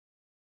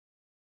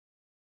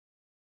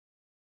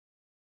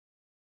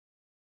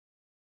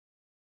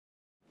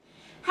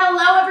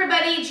Hello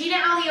everybody, Gina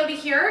Aliotti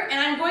here, and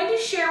I'm going to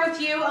share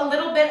with you a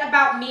little bit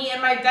about me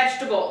and my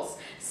vegetables.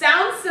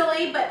 Sounds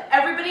silly, but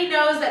everybody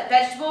knows that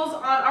vegetables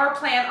on our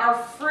plant are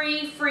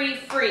free.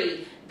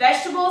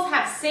 Vegetables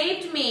have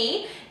saved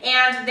me,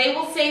 and they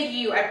will save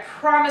you, I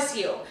promise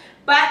you.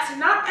 But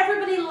not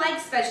everybody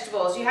likes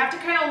vegetables. You have to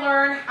kind of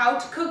learn how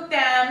to cook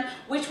them,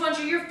 which ones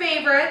are your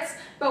favorites.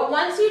 But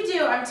once you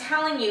do, I'm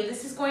telling you,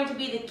 this is going to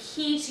be the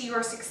key to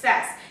your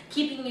success.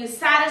 Keeping you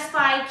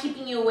satisfied,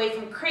 keeping you away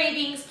from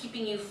cravings,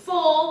 keeping you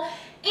full.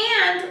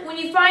 And when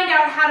you find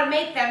out how to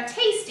make them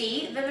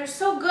tasty, then they're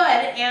so good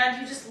and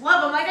you just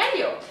love them like I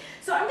do.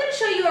 So I'm going to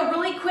show you a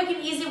really quick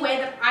and easy way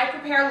that I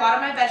prepare a lot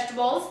of my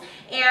vegetables.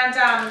 And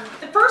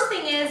the first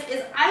thing is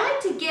I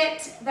like to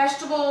get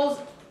vegetables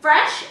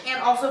fresh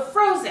and also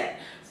frozen.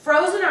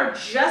 Frozen are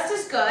just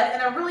as good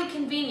and they're really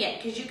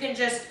convenient because you can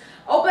just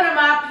open them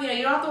up, you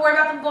don't have to worry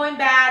about them going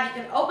bad.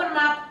 You can open them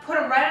up, put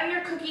them right on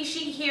your cookie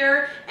sheet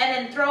here, and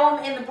then throw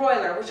them in the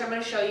broiler, which I'm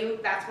going to show you.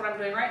 That's what I'm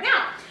doing right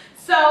now.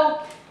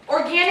 So,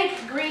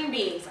 organic green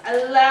beans.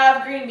 I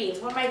love green beans,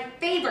 one of my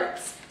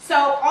favorites. So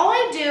all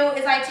I do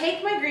is I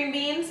take my green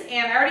beans,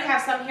 and I already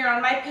have some here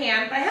on my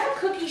pan, but I have a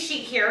cookie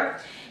sheet here,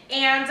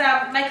 and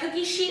my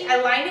cookie sheet,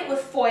 I line it with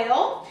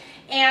foil,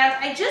 and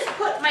I just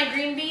put my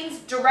green beans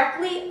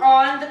directly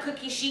on the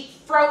cookie sheet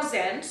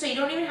frozen, so you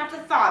don't even have to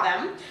thaw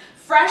them.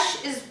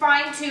 Fresh is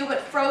fine too,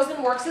 but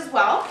frozen works as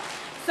well.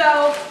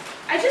 So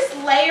I just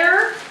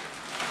layer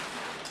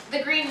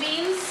the green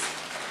beans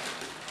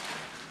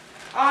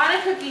on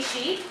a cookie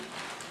sheet.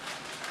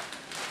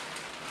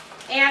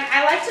 And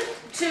I like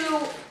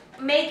to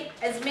make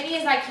as many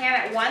as I can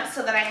at once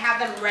so that I have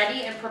them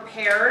ready and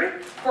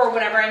prepared for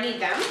whenever I need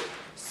them.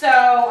 So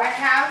I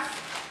have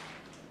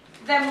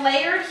them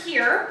layered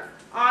here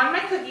on my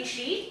cookie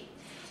sheet.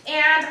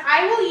 And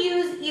I will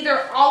use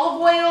either olive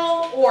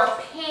oil or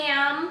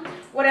Pam,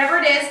 whatever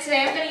it is.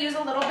 Today I'm going to use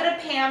a little bit of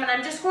Pam, and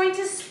I'm just going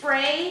to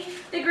spray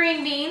the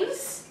green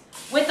beans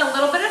with a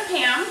little bit of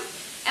Pam.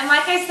 And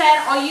like I said,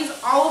 I'll use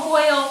olive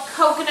oil,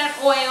 coconut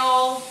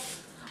oil,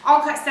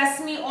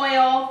 sesame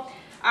oil,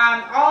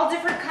 all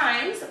different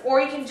kinds,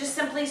 or you can just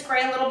simply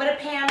spray a little bit of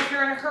Pam if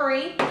you're in a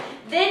hurry.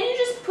 Then you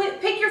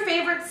just pick your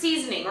favorite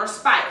seasoning or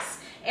spice.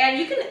 And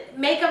you can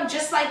make them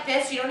just like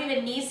this. You don't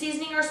even need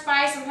seasoning or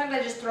spice. Sometimes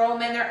I just throw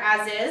them in there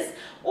as is.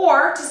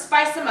 Or to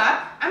spice them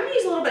up, I'm going to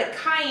use a little bit of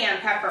cayenne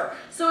pepper.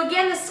 So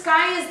again, the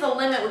sky is the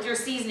limit with your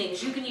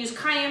seasonings. You can use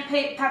cayenne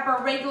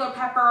pepper, regular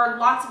pepper,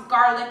 lots of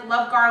garlic,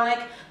 love garlic,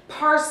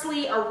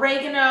 parsley,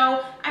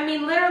 oregano. I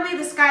mean, literally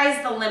the sky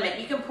is the limit.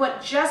 You can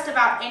put just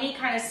about any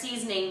kind of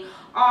seasoning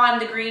on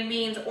the green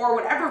beans or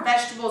whatever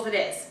vegetables it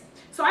is.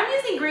 So I'm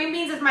using green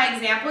beans as my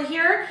example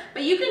here,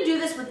 but you can do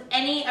this with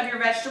any of your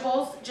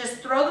vegetables. Just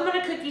throw them on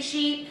a cookie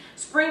sheet,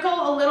 sprinkle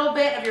a little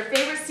bit of your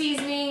favorite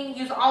seasoning,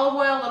 use olive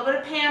oil, a little bit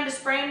of Pam to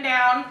spray them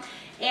down,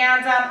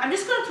 and I'm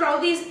just going to throw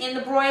these in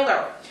the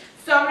broiler.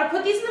 So I'm going to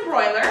put these in the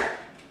broiler,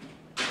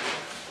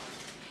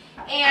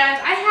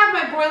 and I have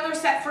my broiler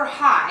set for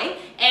high,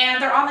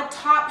 and they're on the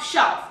top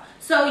shelf.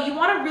 So you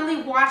want to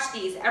really watch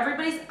these.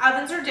 Everybody's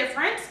ovens are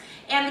different.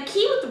 And the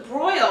key with the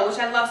broil, which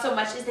I love so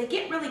much, is they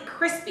get really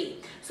crispy.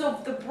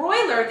 So the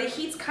broiler, the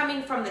heat's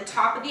coming from the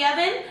top of the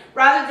oven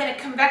rather than a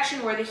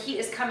convection where the heat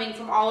is coming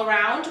from all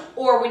around,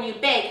 or when you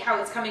bake, how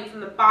it's coming from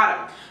the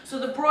bottom. So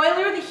the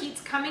broiler, the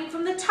heat's coming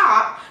from the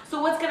top.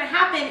 So what's going to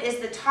happen is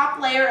the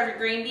top layer of your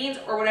green beans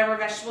or whatever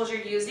vegetables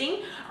you're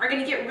using are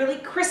going to get really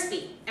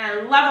crispy. And I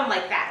love them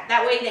like that.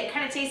 That way they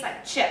kind of taste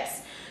like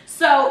chips.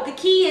 So the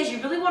key is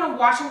you really want to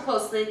watch them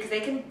closely because they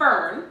can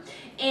burn.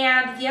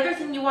 And the other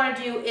thing you want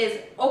to do is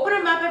open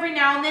them up every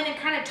now and then and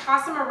kind of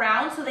toss them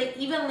around so they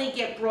evenly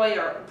get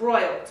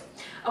broiled.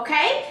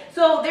 Okay?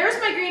 So there's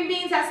my green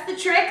beans. That's the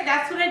trick.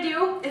 That's what I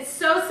do. It's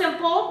so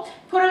simple.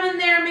 Put them in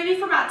there maybe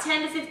for about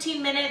 10 to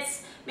 15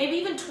 minutes, maybe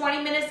even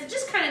 20 minutes. It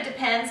just kind of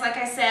depends, like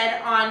I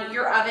said, on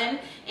your oven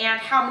and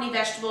how many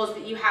vegetables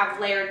that you have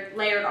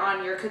layered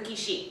on your cookie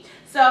sheet.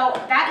 So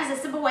that is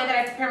a simple way that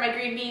I prepare my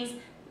green beans.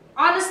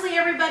 Honestly,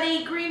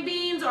 everybody, green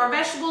beans or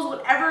vegetables,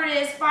 whatever it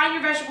is, find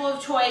your vegetable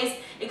of choice,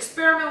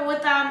 experiment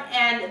with them,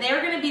 and they're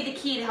going to be the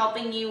key to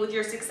helping you with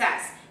your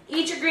success.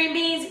 Eat your green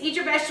beans, eat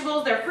your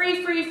vegetables. They're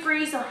free,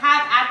 so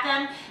have at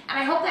them, and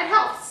I hope that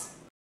helps.